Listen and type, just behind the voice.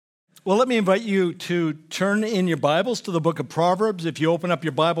Well, let me invite you to turn in your Bibles to the book of Proverbs. If you open up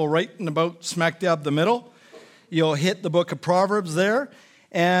your Bible right in about smack dab the middle, you'll hit the book of Proverbs there.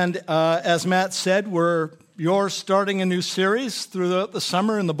 And as Matt said, you're starting a new series throughout the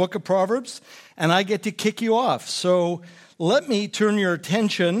summer in the book of Proverbs, and I get to kick you off. So let me turn your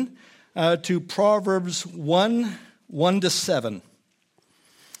attention to Proverbs 1:1-7.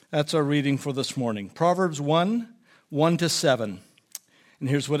 That's our reading for this morning. Proverbs 1:1-7. And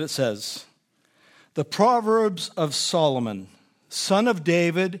here's what it says. The Proverbs of Solomon, son of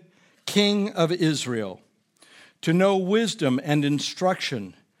David, king of Israel, to know wisdom and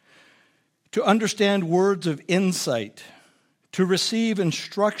instruction, to understand words of insight, to receive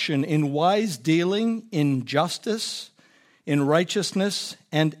instruction in wise dealing, in justice, in righteousness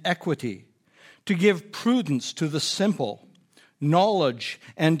and equity, to give prudence to the simple, knowledge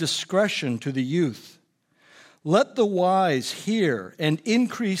and discretion to the youth. Let the wise hear and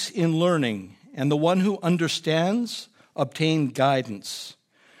increase in learning, and the one who understands obtain guidance.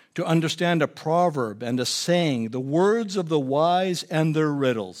 To understand a proverb and a saying, the words of the wise and their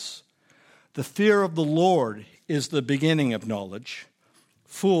riddles. The fear of the Lord is the beginning of knowledge.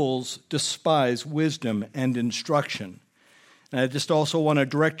 Fools despise wisdom and instruction. And I just also want to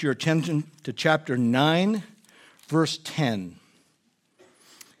direct your attention to chapter 9, verse 10.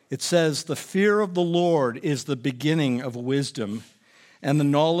 It says, the fear of the Lord is the beginning of wisdom, and the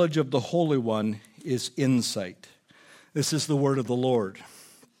knowledge of the Holy One is insight. This is the word of the Lord.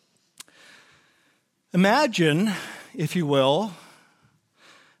 Imagine, if you will,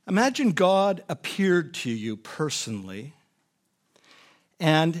 imagine God appeared to you personally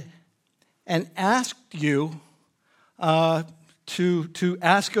and asked you to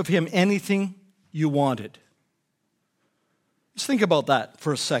ask of him anything you wanted. Just think about that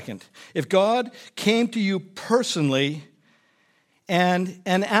for a second. If God came to you personally and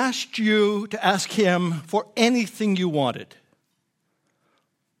asked you to ask him for anything you wanted,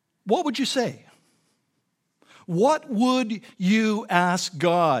 what would you say? What would you ask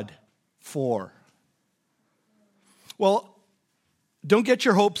God for? Well, don't get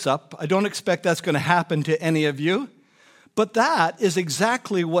your hopes up. I don't expect that's going to happen to any of you. But that is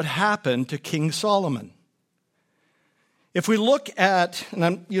exactly what happened to King Solomon. If we look at,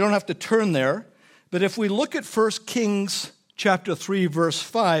 and you don't have to turn there, but if we look at 1 Kings chapter 3, verse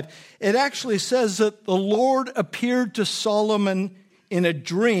 5, it actually says that the Lord appeared to Solomon in a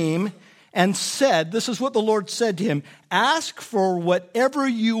dream and said, this is what the Lord said to him, ask for whatever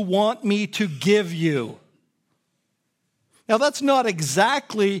you want me to give you. Now, that's not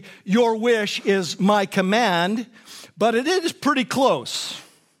exactly your wish is my command, but it is pretty close.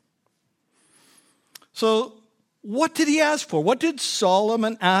 So, what did he ask for? What did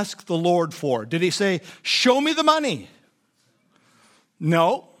Solomon ask the Lord for? Did he say, show me the money?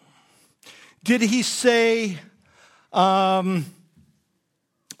 No. Did he say, I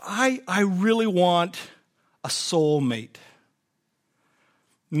really want a soulmate?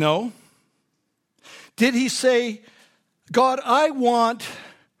 No. Did he say, God, I want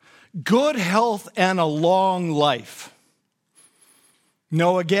good health and a long life?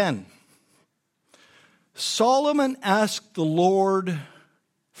 No again. Solomon asked the Lord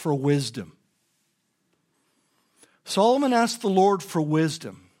for wisdom. Solomon asked the Lord for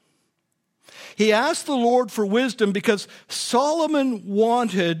wisdom. He asked the Lord for wisdom because Solomon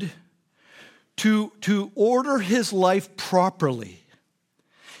wanted to order his life properly.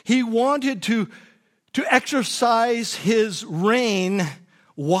 He wanted to exercise his reign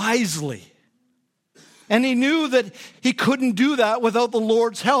wisely. And he knew that he couldn't do that without the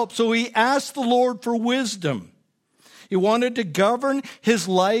Lord's help, so he asked the Lord for wisdom. He wanted to govern his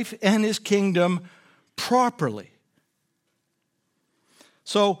life and his kingdom properly.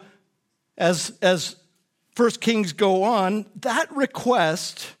 So, as 1 Kings go on, that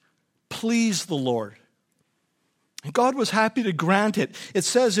request pleased the Lord. And God was happy to grant it. It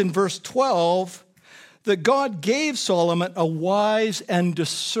says in verse 12 that God gave Solomon a wise and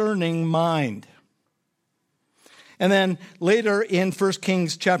discerning mind. And then later in 1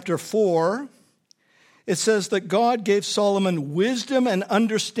 Kings chapter 4, it says that God gave Solomon wisdom and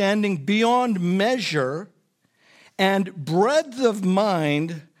understanding beyond measure and breadth of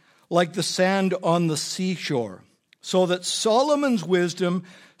mind like the sand on the seashore, so that Solomon's wisdom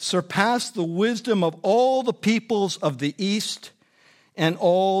surpassed the wisdom of all the peoples of the east and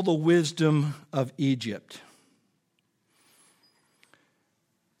all the wisdom of Egypt.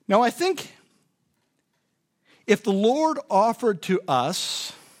 Now, I think if the Lord offered to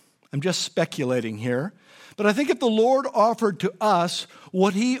us, I'm just speculating here, but I think if the Lord offered to us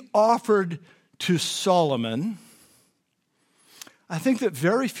what he offered to Solomon, I think that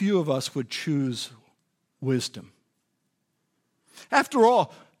very few of us would choose wisdom. After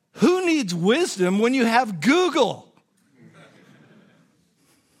all, who needs wisdom when you have Google?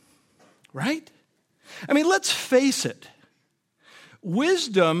 Right? I mean, let's face it.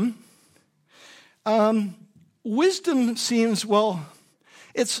 Wisdom seems,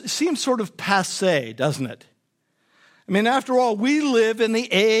 it seems sort of passé, doesn't it? I mean, after all, we live in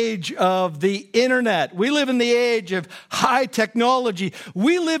the age of the internet. We live in the age of high technology.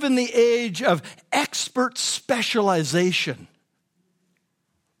 We live in the age of expert specialization.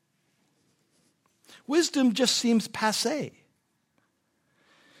 Wisdom just seems passé.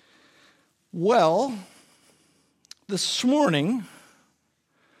 Well, this morning,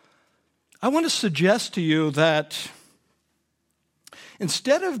 I want to suggest to you that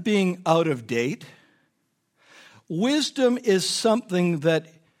instead of being out of date, wisdom is something that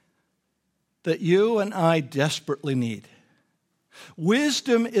you and I desperately need.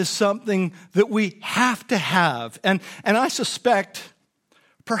 Wisdom is something that we have to have. And I suspect,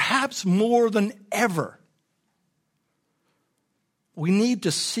 perhaps more than ever, we need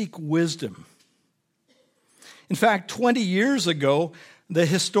to seek wisdom. In fact, 20 years ago, the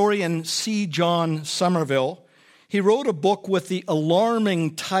historian C. John Somerville, he wrote a book with the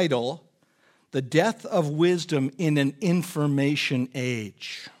alarming title, The Death of Wisdom in an Information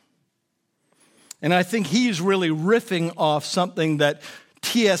Age. And I think he's really riffing off something that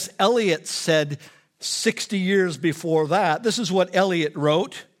T.S. Eliot said 60 years before that. This is what Eliot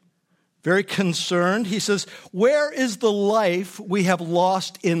wrote, very concerned. He says, "Where is the life we have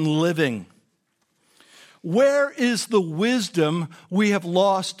lost in living? Where is the wisdom we have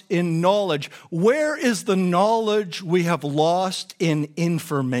lost in knowledge? Where is the knowledge we have lost in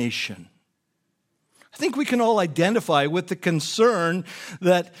information?" I think we can all identify with the concern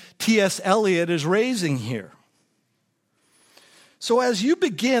that T.S. Eliot is raising here. So as you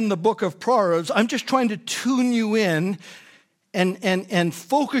begin the book of Proverbs, I'm just trying to tune you in and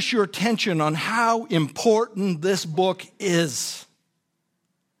focus your attention on how important this book is.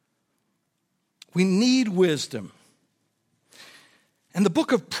 We need wisdom. And the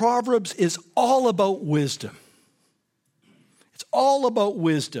book of Proverbs is all about wisdom. It's all about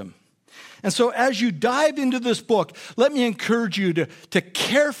wisdom. And so as you dive into this book, let me encourage you to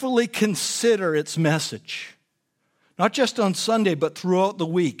carefully consider its message. Not just on Sunday, but throughout the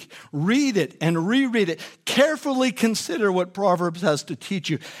week. Read it and reread it. Carefully consider what Proverbs has to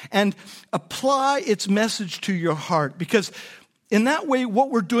teach you. And apply its message to your heart. Because in that way, what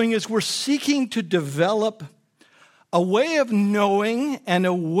we're doing is we're seeking to develop a way of knowing and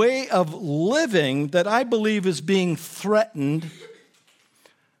a way of living that I believe is being threatened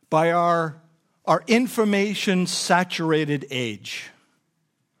by our information-saturated age.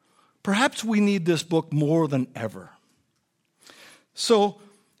 Perhaps we need this book more than ever. So,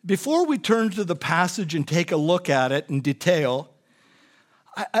 before we turn to the passage and take a look at it in detail,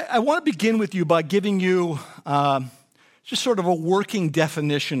 I want to begin with you by giving you just sort of a working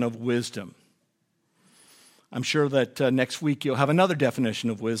definition of wisdom. I'm sure that next week you'll have another definition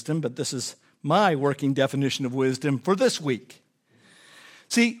of wisdom, but this is my working definition of wisdom for this week.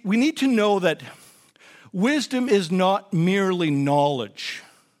 See, we need to know that wisdom is not merely knowledge.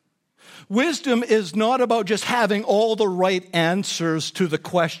 Wisdom is not about just having all the right answers to the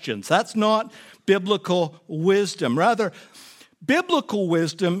questions. That's not biblical wisdom. Rather, biblical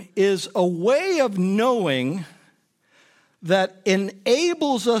wisdom is a way of knowing that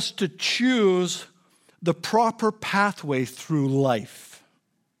enables us to choose the proper pathway through life.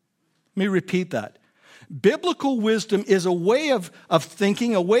 Let me repeat that. Biblical wisdom is a way of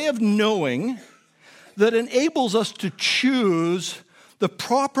thinking, a way of knowing that enables us to choose the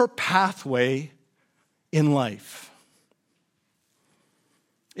proper pathway in life.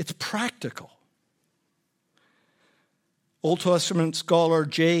 It's practical. Old Testament scholar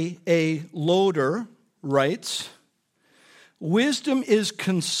J.A. Loder writes, "Wisdom is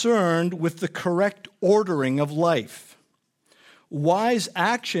concerned with the correct ordering of life. Wise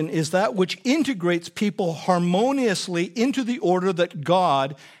action is that which integrates people harmoniously into the order that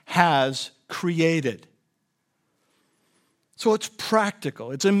God has created." So it's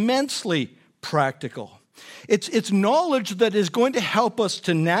practical. It's immensely practical. It's knowledge that is going to help us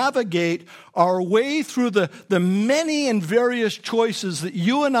to navigate our way through the many and various choices that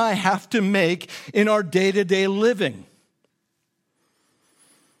you and I have to make in our day-to-day living.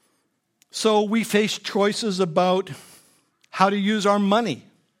 So we face choices about how to use our money.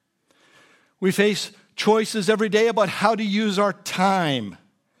 We face choices every day about how to use our time.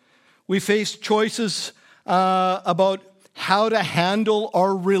 We face choices about how to handle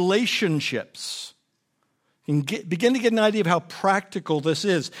our relationships. You can begin to get an idea of how practical this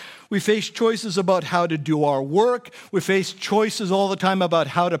is. We face choices about how to do our work. We face choices all the time about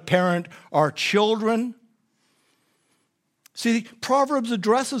how to parent our children. See, Proverbs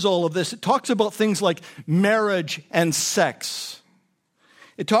addresses all of this. It talks about things like marriage and sex.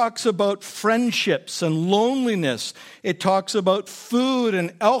 It talks about friendships and loneliness. It talks about food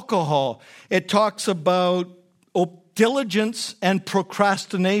and alcohol. It talks about diligence and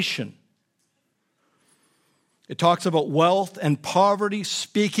procrastination. It talks about wealth and poverty,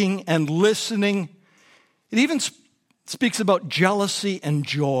 speaking and listening. It even speaks about jealousy and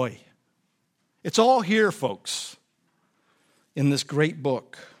joy. It's all here, folks, in this great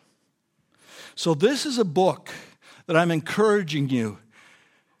book. So this is a book that I'm encouraging you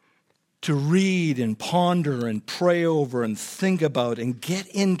to read and ponder and pray over and think about and get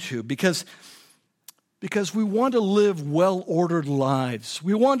into because we want to live well-ordered lives.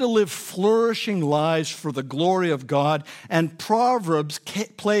 We want to live flourishing lives for the glory of God, and Proverbs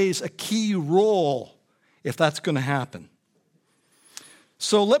plays a key role if that's going to happen.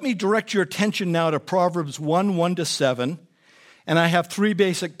 So let me direct your attention now to Proverbs 1:1-7, and I have 3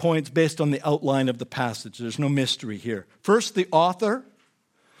 basic points based on the outline of the passage. There's no mystery here. First, the author.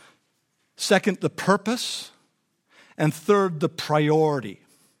 Second, the purpose. And third, the priority.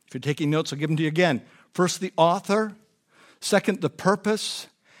 If you're taking notes, I'll give them to you again. First, the author. Second, the purpose.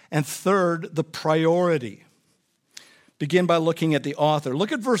 And third, the priority. Begin by looking at the author.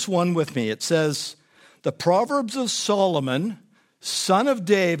 Look at verse 1 with me. It says, "The Proverbs of Solomon, son of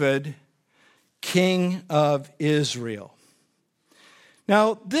David, king of Israel."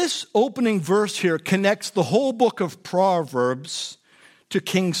 Now, this opening verse here connects the whole book of Proverbs to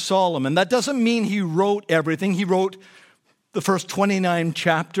King Solomon. That doesn't mean he wrote everything. He wrote the first 29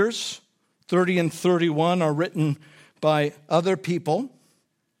 chapters. 30 and 31 are written by other people.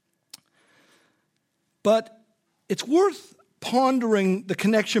 But it's worth pondering the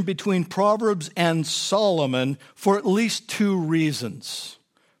connection between Proverbs and Solomon for at least 2 reasons.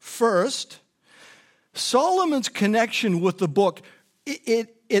 First, Solomon's connection with the book,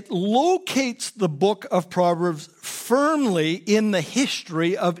 it locates the book of Proverbs firmly in the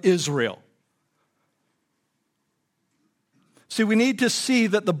history of Israel. See, we need to see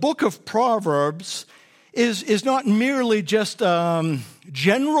that the book of Proverbs is not merely just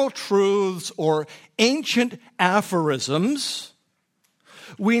general truths or ancient aphorisms.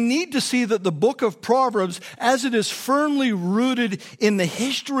 We need to see that the book of Proverbs, as it is firmly rooted in the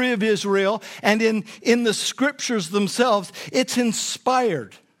history of Israel and in the scriptures themselves, it's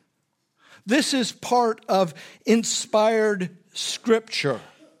inspired. This is part of inspired scripture.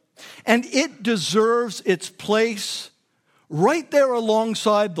 And it deserves its place right there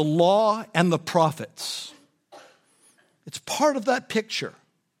alongside the law and the prophets. It's part of that picture.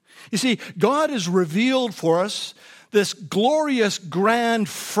 You see, God has revealed for us this glorious, grand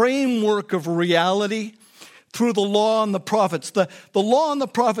framework of reality through the law and the prophets. The law and the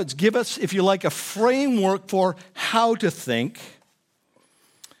prophets give us, if you like, a framework for how to think.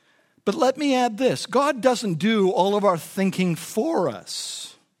 But let me add this. God doesn't do all of our thinking for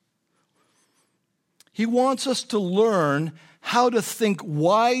us. He wants us to learn how to think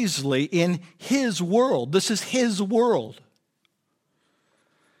wisely in His world. This is His world.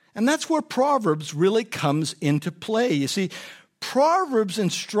 And that's where Proverbs really comes into play. You see, Proverbs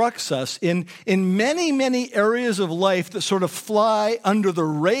instructs us in many, many areas of life that sort of fly under the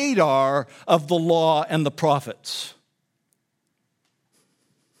radar of the law and the prophets.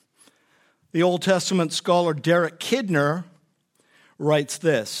 The Old Testament scholar Derek Kidner writes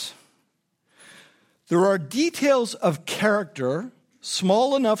this: "There are details of character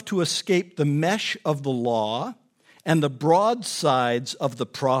small enough to escape the mesh of the law and the broadsides of the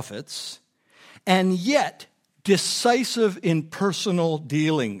prophets, and yet decisive in personal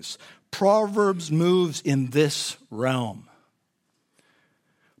dealings. Proverbs moves in this realm."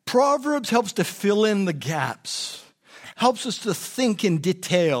 Proverbs helps to fill in the gaps, helps us to think in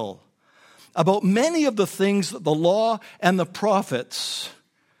detail about many of the things that the law and the prophets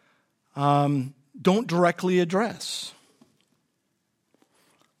don't directly address.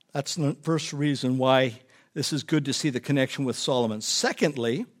 That's the first reason why this is good to see the connection with Solomon.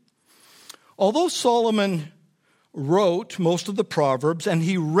 Secondly, although Solomon wrote most of the Proverbs and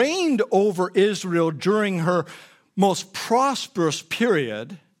he reigned over Israel during her most prosperous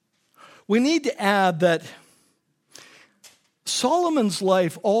period, we need to add that Solomon's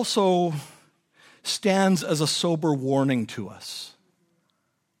life also stands as a sober warning to us.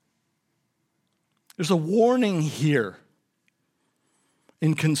 There's a warning here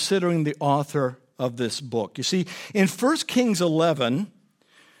in considering the author of this book. You see, in 1 Kings 11,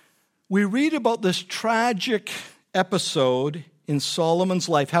 we read about this tragic episode in Solomon's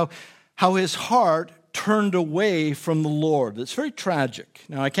life, how his heart turned away from the Lord. It's very tragic.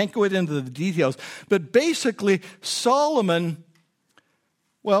 Now, I can't go into the details, but basically, Solomon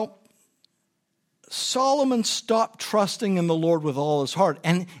stopped trusting in the Lord with all his heart,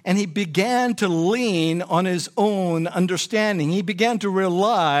 and he began to lean on his own understanding. He began to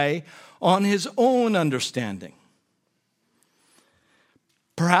rely on his own understanding.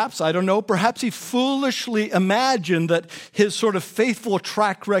 Perhaps, I don't know, perhaps he foolishly imagined that his sort of faithful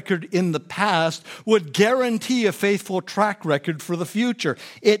track record in the past would guarantee a faithful track record for the future.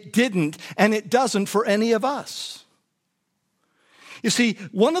 It didn't, and it doesn't for any of us. You see,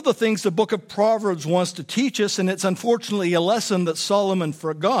 one of the things the book of Proverbs wants to teach us, and it's unfortunately a lesson that Solomon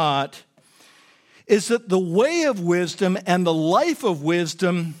forgot, is that the way of wisdom and the life of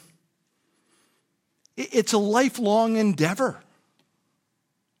wisdom, it's a lifelong endeavor.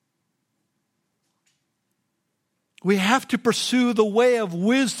 We have to pursue the way of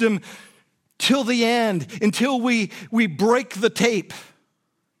wisdom till the end, until we break the tape.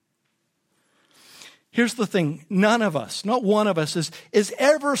 Here's the thing, none of us, not one of us, is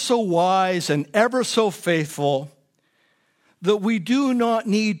ever so wise and ever so faithful that we do not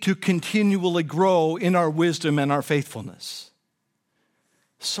need to continually grow in our wisdom and our faithfulness.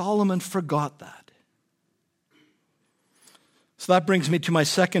 Solomon forgot that. So that brings me to my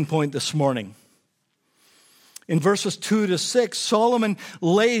second point this morning. In verses 2 to 6, Solomon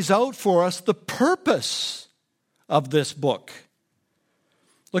lays out for us the purpose of this book.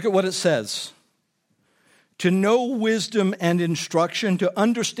 Look at what it says. To know wisdom and instruction, to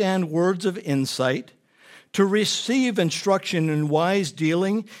understand words of insight, to receive instruction in wise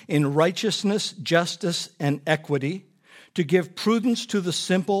dealing, in righteousness, justice, and equity, to give prudence to the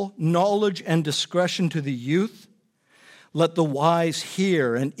simple, knowledge and discretion to the youth. Let the wise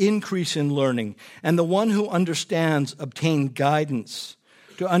hear and increase in learning, and the one who understands obtain guidance,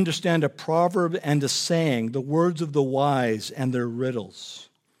 to understand a proverb and a saying, the words of the wise and their riddles.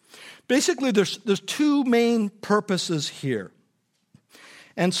 Basically, there's two main purposes here.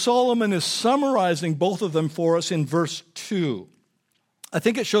 And Solomon is summarizing both of them for us in verse 2. I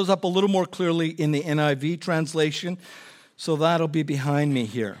think it shows up a little more clearly in the NIV translation, so that'll be behind me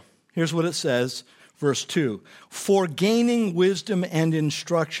here. Here's what it says. Verse 2, for gaining wisdom and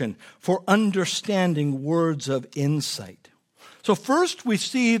instruction, for understanding words of insight. So first we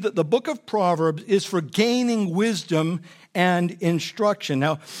see that the book of Proverbs is for gaining wisdom and instruction.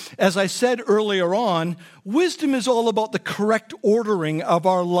 Now, as I said earlier on, wisdom is all about the correct ordering of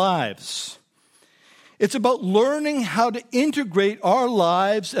our lives. It's about learning how to integrate our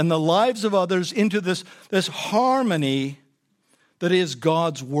lives and the lives of others into this harmony that is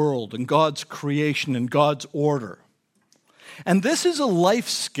God's world and God's creation and God's order. And this is a life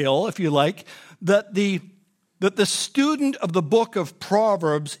skill, if you like, that the student of the book of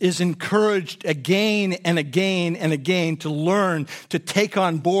Proverbs is encouraged again and again and again to learn, to take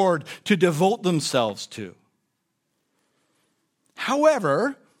on board, to devote themselves to.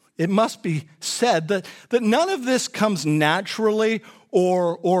 However, it must be said that none of this comes naturally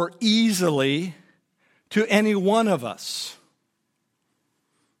or easily to any one of us.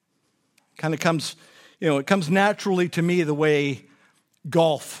 Kind of comes, it comes naturally to me the way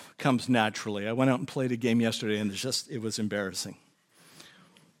golf comes naturally. I went out and played a game yesterday, and it was embarrassing.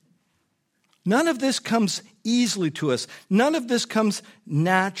 None of this comes easily to us. None of this comes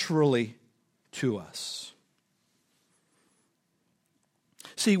naturally to us.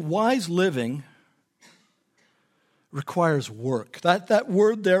 See, wise living requires work. That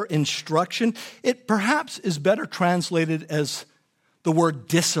word there, instruction, it perhaps is better translated as the word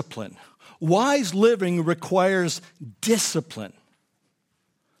discipline. Wise living requires discipline.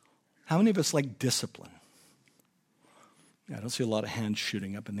 How many of us like discipline? I don't see a lot of hands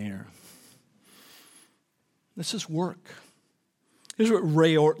shooting up in the air. This is work. Here's what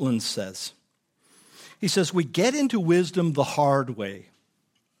Ray Ortlund says. He says, we get into wisdom the hard way,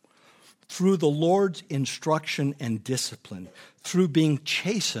 through the Lord's instruction and discipline, through being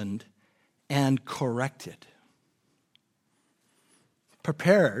chastened and corrected.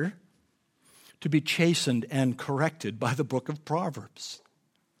 Prepare to be chastened and corrected by the book of Proverbs.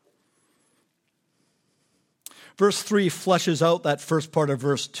 Verse 3 fleshes out that first part of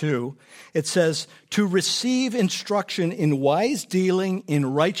verse 2. It says, to receive instruction in wise dealing,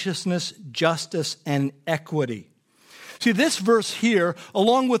 in righteousness, justice, and equity. See, this verse here,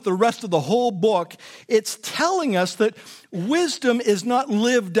 along with the rest of the whole book, it's telling us that wisdom is not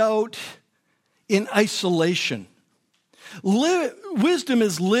lived out in isolation. Wisdom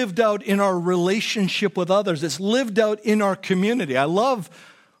is lived out in our relationship with others. It's lived out in our community. I love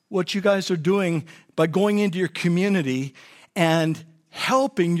what you guys are doing by going into your community and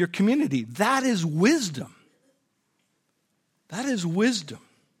helping your community. That is wisdom. That is wisdom.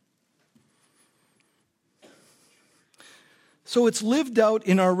 So it's lived out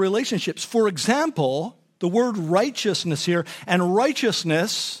in our relationships. For example, the word righteousness here, and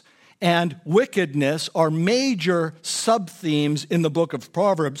righteousness and wickedness are major sub-themes in the book of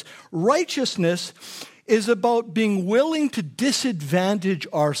Proverbs. Righteousness is about being willing to disadvantage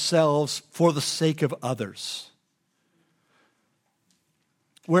ourselves for the sake of others.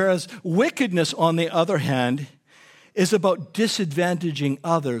 Whereas wickedness, on the other hand, is about disadvantaging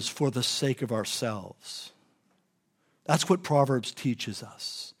others for the sake of ourselves. That's what Proverbs teaches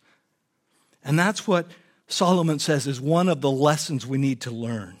us. And that's what Solomon says is one of the lessons we need to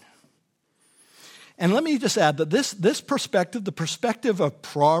learn. And let me just add that this perspective, the perspective of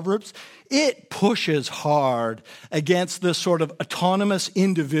Proverbs, it pushes hard against this sort of autonomous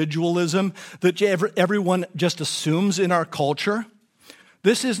individualism that everyone just assumes in our culture.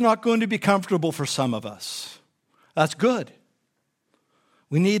 This is not going to be comfortable for some of us. That's good.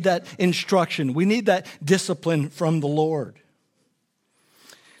 We need that instruction. We need that discipline from the Lord.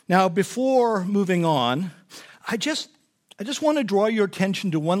 Now, before moving on, I just want to draw your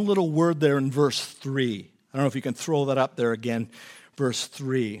attention to one little word there in verse 3. I don't know if you can throw that up there again, verse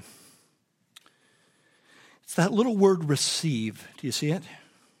 3. It's that little word receive. Do you see it?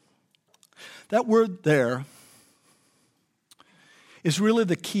 That word there is really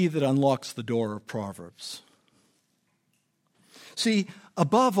the key that unlocks the door of Proverbs. See,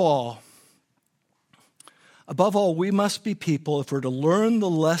 above all, we must be people, if we're to learn the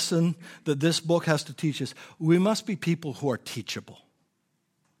lesson that this book has to teach us, we must be people who are teachable.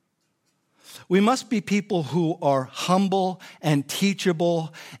 We must be people who are humble and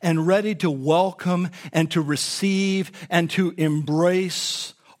teachable and ready to welcome and to receive and to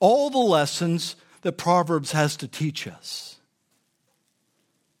embrace all the lessons that Proverbs has to teach us.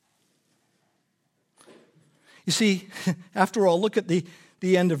 You see, after all, look at the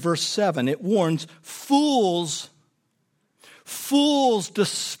end of verse 7. It warns, fools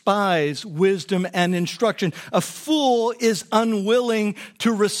despise wisdom and instruction. A fool is unwilling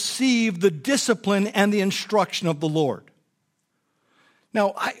to receive the discipline and the instruction of the Lord.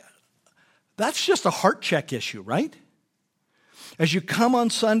 Now, that's just a heart check issue, right? As you come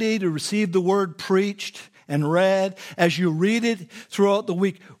on Sunday to receive the word preached and read, as you read it throughout the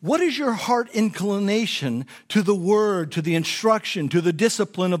week, what is your heart inclination to the word, to the instruction, to the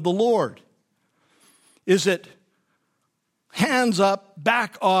discipline of the Lord? Is it hands up,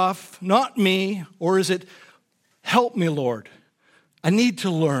 back off, not me? Or is it, help me, Lord, I need to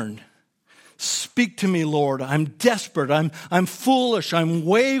learn. Speak to me, Lord, I'm desperate, I'm foolish, I'm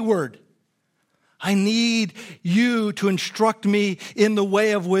wayward. I need you to instruct me in the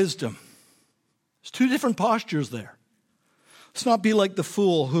way of wisdom. There's two different postures there. Let's not be like the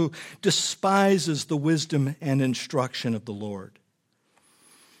fool who despises the wisdom and instruction of the Lord.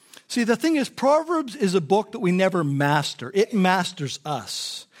 See, the thing is, Proverbs is a book that we never master. It masters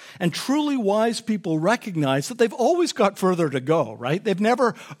us. And truly wise people recognize that they've always got further to go, right? They've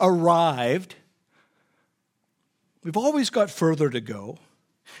never arrived. We've always got further to go.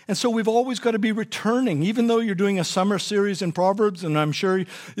 And so we've always got to be returning, even though you're doing a summer series in Proverbs, and I'm sure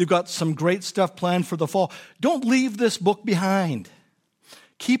you've got some great stuff planned for the fall. Don't leave this book behind.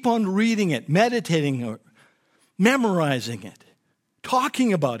 Keep on reading it, meditating, or memorizing it,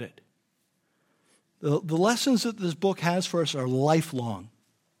 talking about it. The lessons that this book has for us are lifelong.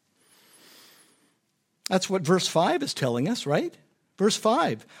 That's what verse 5 is telling us, right? Verse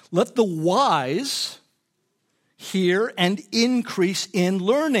 5, let the wise hear and increase in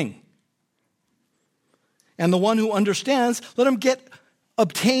learning. And the one who understands, let him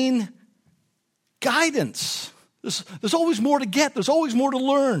obtain guidance. There's always more to get. There's always more to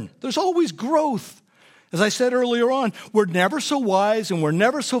learn. There's always growth. As I said earlier on, we're never so wise and we're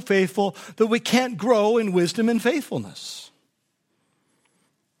never so faithful that we can't grow in wisdom and faithfulness.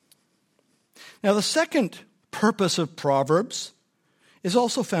 Now, the second purpose of Proverbs is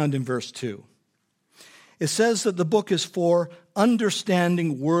also found in verse 2. It says that the book is for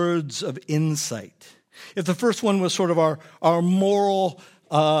understanding words of insight. If the first one was sort of our moral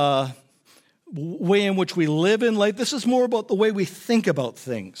way in which we live in life, this is more about the way we think about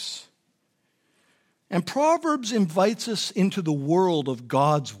things. And Proverbs invites us into the world of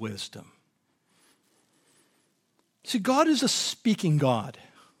God's wisdom. See, God is a speaking God.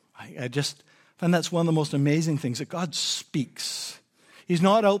 I just find that's one of the most amazing things, that God speaks. He's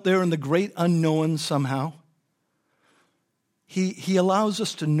not out there in the great unknown somehow. He allows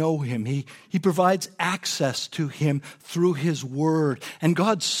us to know him. He provides access to him through his word. And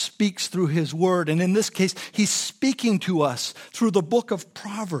God speaks through his word. And in this case, he's speaking to us through the book of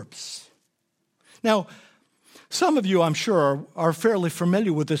Proverbs. Now, some of you, I'm sure, are fairly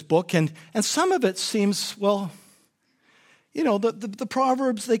familiar with this book. And some of it seems, well, you know, the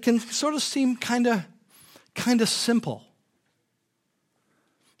Proverbs, they can sort of seem kind of simple.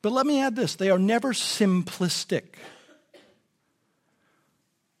 But let me add this. They are never simplistic.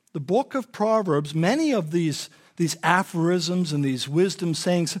 The book of Proverbs, many of these aphorisms and these wisdom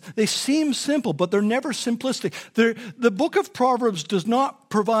sayings, they seem simple, but they're never simplistic. The book of Proverbs does not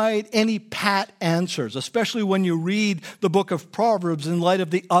provide any pat answers, especially when you read the book of Proverbs in light of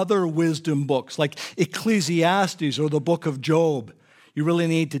the other wisdom books like Ecclesiastes or the book of Job. You really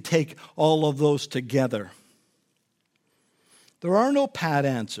need to take all of those together. There are no pat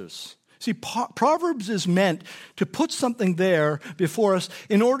answers. See, Proverbs is meant to put something there before us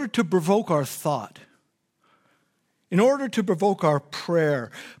in order to provoke our thought, in order to provoke our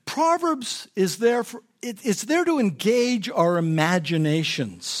prayer. Proverbs is there it's there to engage our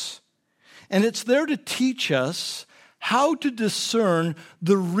imaginations, and it's there to teach us how to discern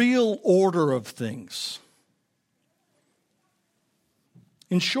the real order of things.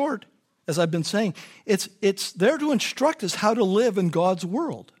 In short, as I've been saying, it's there to instruct us how to live in God's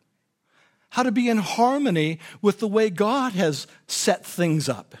world, how to be in harmony with the way God has set things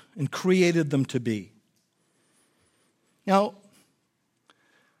up and created them to be. Now,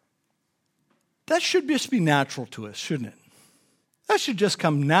 that should just be natural to us, shouldn't it? That should just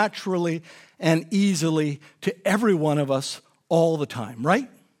come naturally and easily to every one of us all the time, right?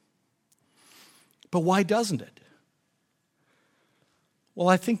 But why doesn't it? Well,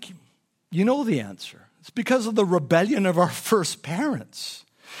 I think you know the answer. It's because of the rebellion of our first parents.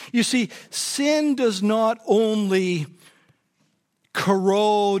 You see, sin does not only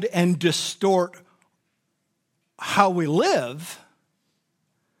corrode and distort how we live,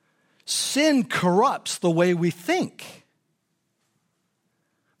 sin corrupts the way we think.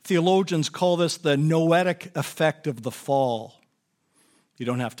 Theologians call this the noetic effect of the fall. You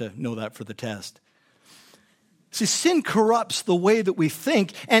don't have to know that for the test. See, sin corrupts the way that we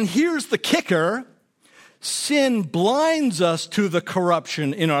think, and here's the kicker. Sin blinds us to the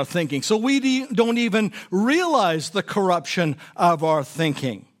corruption in our thinking, so we don't even realize the corruption of our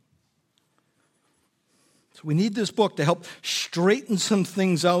thinking. So we need this book to help straighten some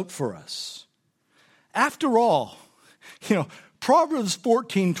things out for us. After all, Proverbs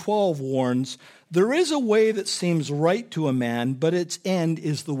 14:12 warns, there is a way that seems right to a man, but its end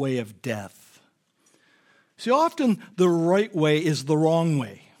is the way of death. See, often the right way is the wrong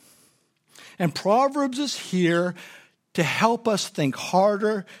way. And Proverbs is here to help us think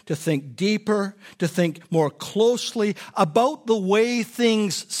harder, to think deeper, to think more closely about the way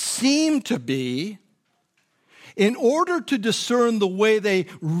things seem to be in order to discern the way they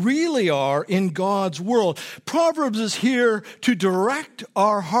really are in God's world. Proverbs is here to direct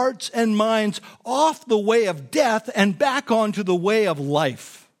our hearts and minds off the way of death and back onto the way of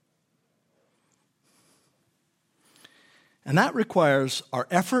life. And that requires our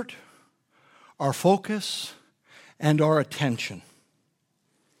effort, our focus, and our attention.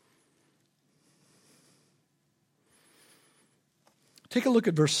 Take a look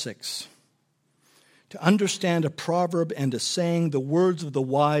at verse 6. To understand a proverb and a saying, the words of the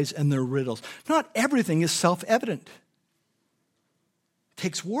wise and their riddles. Not everything is self-evident. It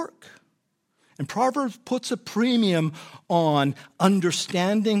takes work. And Proverbs puts a premium on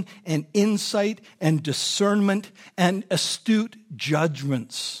understanding and insight and discernment and astute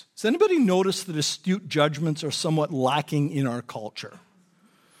judgments. Does anybody notice that astute judgments are somewhat lacking in our culture?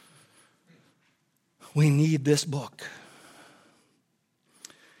 We need this book.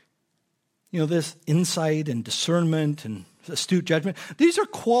 This insight and discernment and astute judgment, these are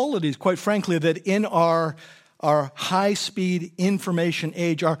qualities, quite frankly, that in our high-speed information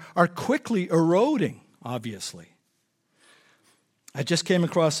age are quickly eroding, obviously. I just came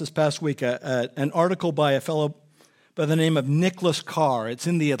across this past week an article by a fellow by the name of Nicholas Carr. It's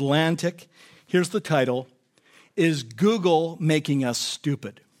in the Atlantic. Here's the title, Is Google Making Us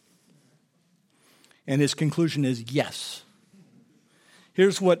Stupid? And his conclusion is yes.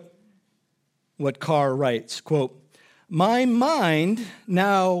 Here's what Carr writes, quote, my mind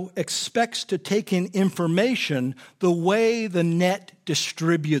now expects to take in information the way the net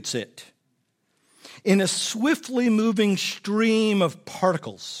distributes it, in a swiftly moving stream of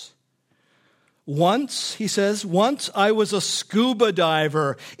particles. Once, he says, I was a scuba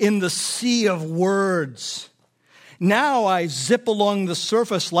diver in the sea of words. Now I zip along the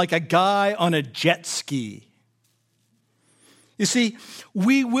surface like a guy on a jet ski. You see,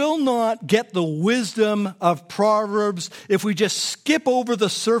 we will not get the wisdom of Proverbs if we just skip over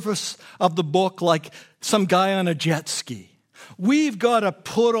the surface of the book like some guy on a jet ski. We've got to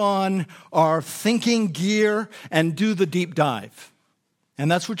put on our thinking gear and do the deep dive.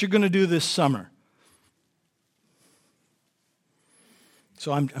 And that's what you're going to do this summer.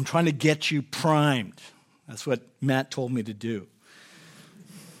 So I'm trying to get you primed. That's what Matt told me to do.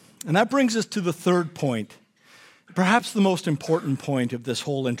 And that brings us to the third point, perhaps the most important point of this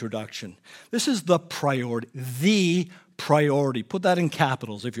whole introduction. This is the priority. The priority. Put that in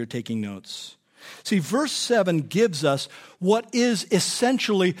capitals if you're taking notes. See, verse 7 gives us what is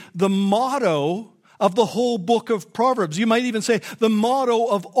essentially the motto of the whole book of Proverbs. You might even say the motto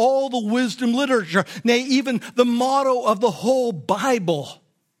of all the wisdom literature, nay, even the motto of the whole Bible.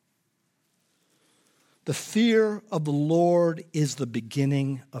 The fear of the Lord is the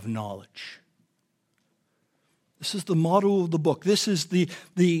beginning of knowledge. This is the motto of the book. This is the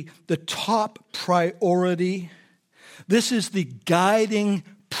top priority. This is the guiding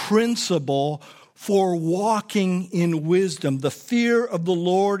principle for walking in wisdom. The fear of the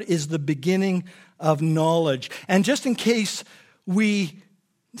Lord is the beginning of knowledge. And just in case we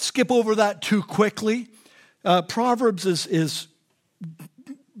skip over that too quickly, Proverbs is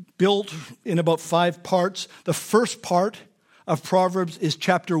built in about 5 parts. The first part of Proverbs is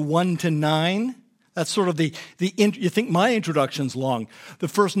chapter 1 to 9. That's sort of you think my introduction's long. The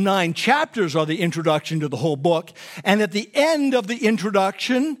first 9 chapters are the introduction to the whole book. And at the end of the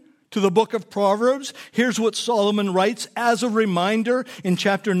introduction to the book of Proverbs, here's what Solomon writes as a reminder in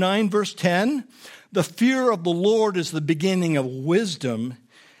chapter 9, verse 10. The fear of the Lord is the beginning of wisdom,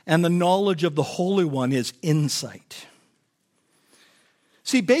 and the knowledge of the Holy One is insight.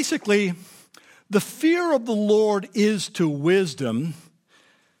 See, basically, the fear of the Lord is to wisdom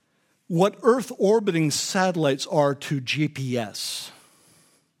what Earth-orbiting satellites are to GPS.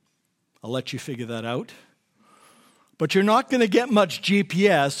 I'll let you figure that out. But you're not going to get much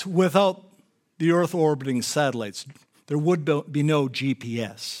GPS without the Earth-orbiting satellites. There would be no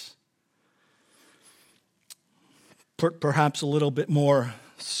GPS. Perhaps a little bit more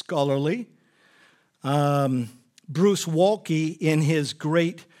scholarly. Bruce Waltke, in his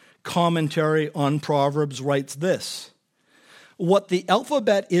great commentary on Proverbs, writes this: what the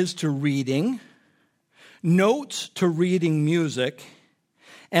alphabet is to reading, notes to reading music,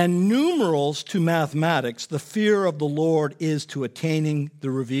 and numerals to mathematics, the fear of the Lord is to attaining the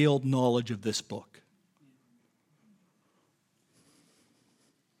revealed knowledge of this book.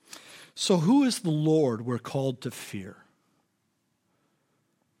 So who is the Lord we're called to fear?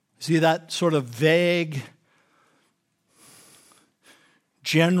 See that sort of vague,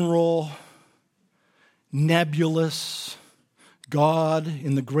 general, nebulous God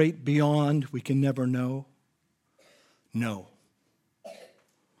in the great beyond we can never know? No.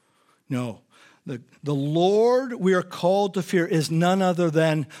 No. The Lord we are called to fear is none other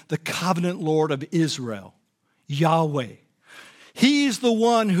than the covenant Lord of Israel, Yahweh. He's the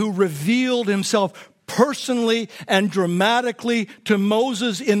one who revealed himself personally and dramatically to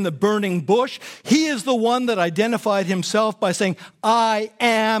Moses in the burning bush. He is the one that identified himself by saying, I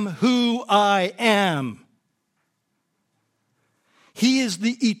am who I am. He is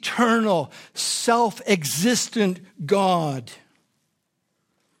the eternal, self-existent God.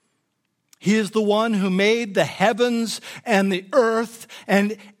 He is the one who made the heavens and the earth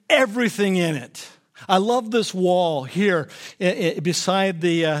and everything in it. I love this wall here beside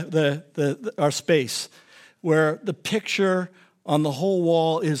our space, where the picture on the whole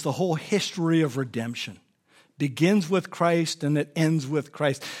wall is the whole history of redemption. Begins with Christ and it ends with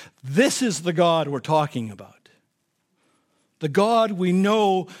Christ. This is the God we're talking about. The God we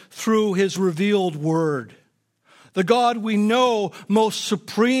know through his revealed word. The God we know most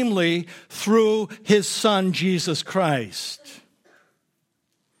supremely through his Son, Jesus Christ.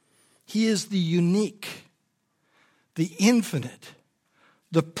 He is the unique, the infinite,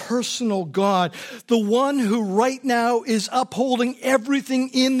 the personal God, the one who right now is upholding everything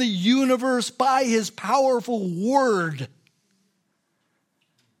in the universe by his powerful word.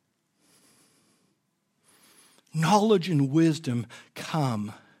 Knowledge and wisdom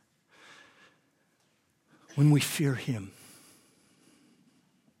come when we fear him.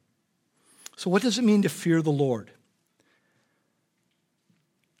 So what does it mean to fear the Lord?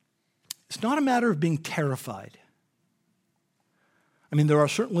 It's not a matter of being terrified. I mean, there are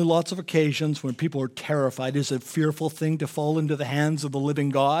certainly lots of occasions when people are terrified. It's a fearful thing to fall into the hands of the living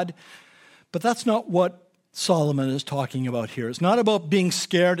God. But that's not what Solomon is talking about here. It's not about being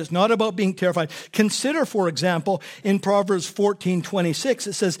scared. It's not about being terrified. Consider, for example, in Proverbs 14:26,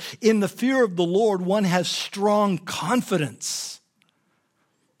 it says, in the fear of the Lord, one has strong confidence.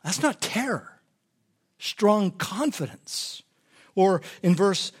 That's not terror. Strong confidence. Or in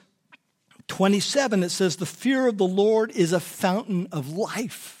verse 27, it says, the fear of the Lord is a fountain of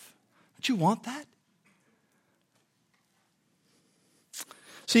life. Don't you want that?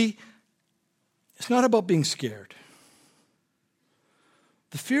 See, it's not about being scared.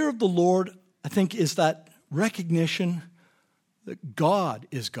 The fear of the Lord, I think, is that recognition that God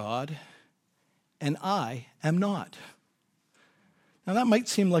is God and I am not. Now, that might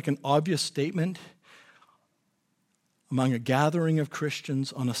seem like an obvious statement among a gathering of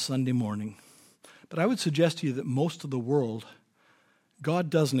Christians on a Sunday morning, but I would suggest to you that most of the world, God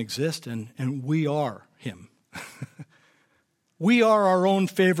doesn't exist and we are Him. We are our own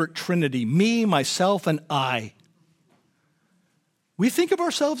favorite Trinity, me, myself, and I. We think of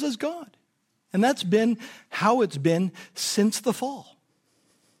ourselves as God, and that's been how it's been since the fall.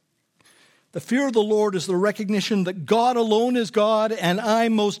 The fear of the Lord is the recognition that God alone is God, and I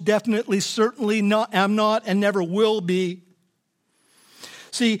most definitely, certainly am not, and never will be.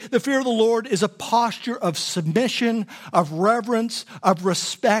 See, the fear of the Lord is a posture of submission, of reverence, of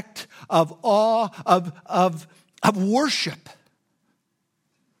respect, of awe, of worship.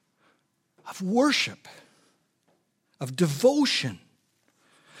 Of worship, of devotion.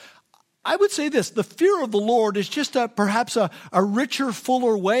 I would say this, the fear of the Lord is just perhaps a richer,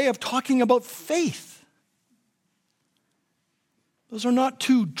 fuller way of talking about faith. Those are not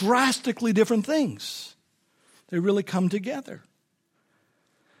two drastically different things. They really come together.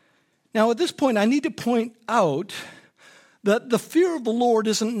 Now, at this point, I need to point out that the fear of the Lord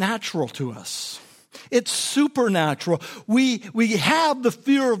isn't natural to us. It's supernatural. We have the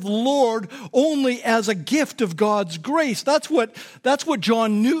fear of the Lord only as a gift of God's grace. That's what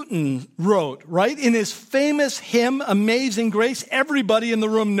John Newton wrote, right? In his famous hymn, Amazing Grace, everybody in the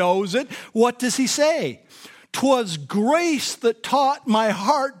room knows it. What does he say? 'Twas grace that taught my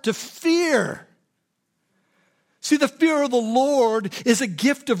heart to fear. See, the fear of the Lord is a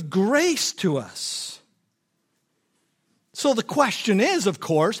gift of grace to us. So the question is, of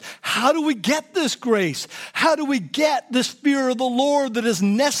course, how do we get this grace? How do we get this fear of the Lord that is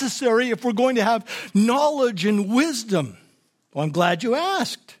necessary if we're going to have knowledge and wisdom? Well, I'm glad you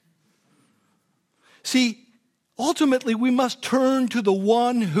asked. See, ultimately, we must turn to the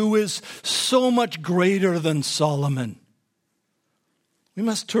one who is so much greater than Solomon. We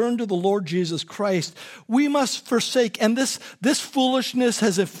must turn to the Lord Jesus Christ. We must forsake, and this foolishness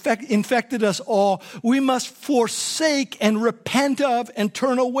has infected us all. We must forsake and repent of and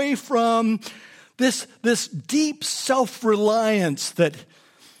turn away from this deep self-reliance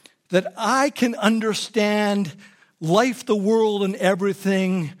that I can understand life, the world, and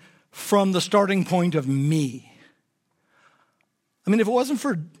everything from the starting point of me. I mean, if it wasn't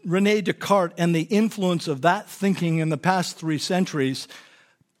for René Descartes and the influence of that thinking in the past 3 centuries,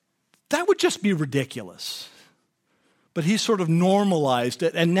 that would just be ridiculous. But he sort of normalized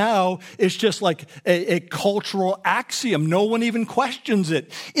it, and now it's just like a cultural axiom. No one even questions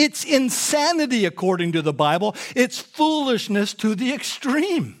it. It's insanity according to the Bible. It's foolishness to the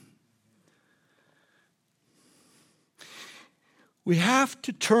extreme. We have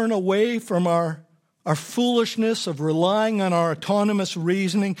to turn away from our foolishness of relying on our autonomous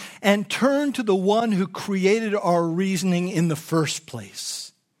reasoning and turn to the one who created our reasoning in the first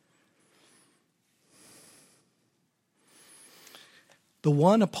place. The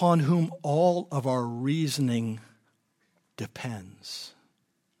one upon whom all of our reasoning depends.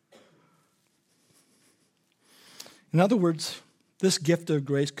 In other words, this gift of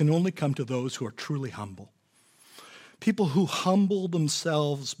grace can only come to those who are truly humble. People who humble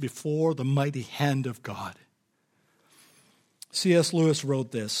themselves before the mighty hand of God. C.S. Lewis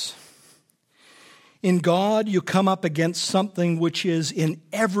wrote this: in God, you come up against something which is in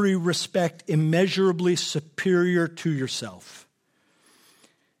every respect immeasurably superior to yourself.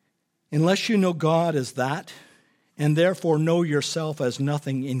 Unless you know God as that, and therefore know yourself as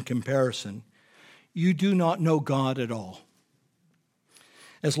nothing in comparison, you do not know God at all.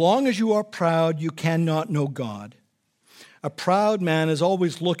 As long as you are proud, you cannot know God. A proud man is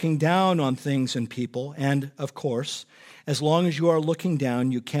always looking down on things and people, and, of course, as long as you are looking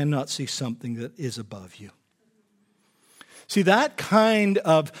down, you cannot see something that is above you. See, that kind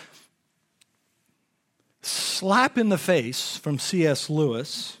of slap in the face from C.S.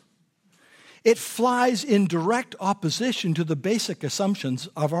 Lewis, it flies in direct opposition to the basic assumptions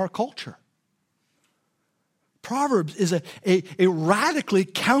of our culture. Proverbs is a radically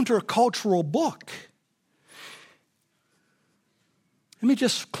countercultural book. Let me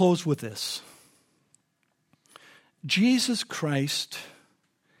just close with this. Jesus Christ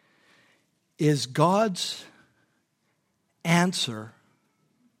is God's answer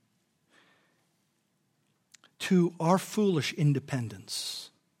to our foolish independence.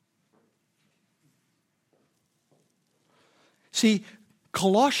 See,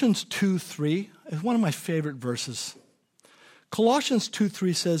 Colossians 2:3 is one of my favorite verses. Colossians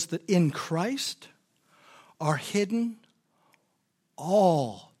 2:3 says that in Christ are hidden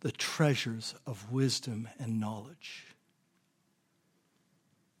all the treasures of wisdom and knowledge.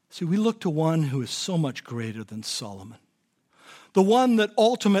 See, we look to one who is so much greater than Solomon. The one that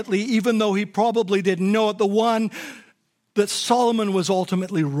ultimately, even though he probably didn't know it, the one that Solomon was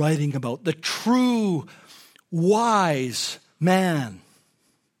ultimately writing about, the true, wise man.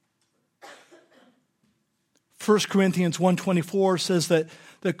 1 Corinthians 1:24 says that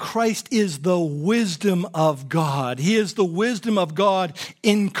Christ is the wisdom of God. He is the wisdom of God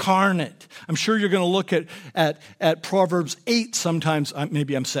incarnate. I'm sure you're going to look at Proverbs 8 sometimes.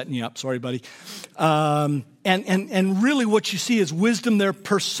 Maybe I'm setting you up. Sorry, buddy. And really what you see is wisdom there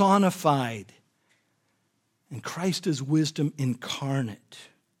personified. And Christ is wisdom incarnate.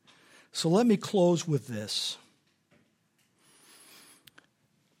 So let me close with this.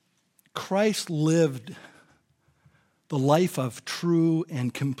 Christ lived the life of true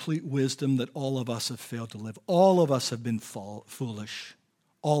and complete wisdom that all of us have failed to live. All of us have been foolish.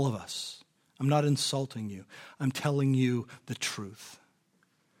 All of us. I'm not insulting you. I'm telling you the truth.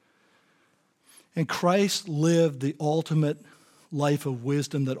 And Christ lived the ultimate life of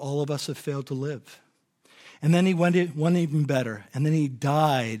wisdom that all of us have failed to live. And then he went even better. And then he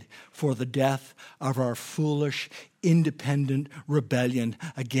died for the death of our foolish, independent rebellion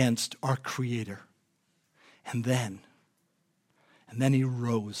against our Creator. And then he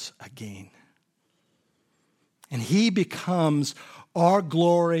rose again. And he becomes our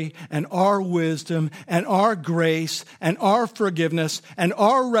glory and our wisdom and our grace and our forgiveness and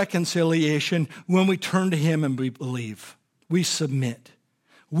our reconciliation when we turn to him and we believe. We submit.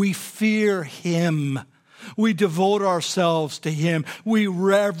 We fear him. We devote ourselves to him. We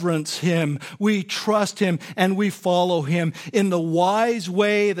reverence him. We trust him and we follow him in the wise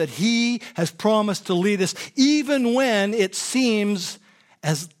way that he has promised to lead us, even when it seems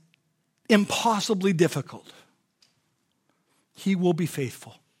as impossibly difficult. He will be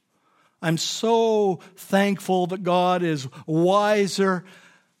faithful. I'm so thankful that God is wiser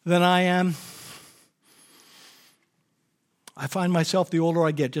than I am. I find myself, the older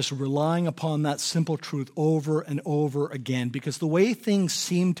I get, just relying upon that simple truth over and over again, because the way things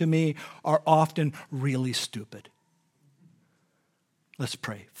seem to me are often really stupid. Let's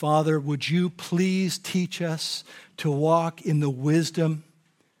pray. Father, would you please teach us to walk in the wisdom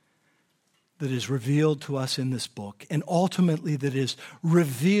that is revealed to us in this book, and ultimately that is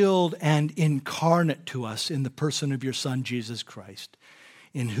revealed and incarnate to us in the person of your Son, Jesus Christ,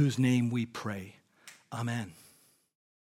 in whose name we pray. Amen.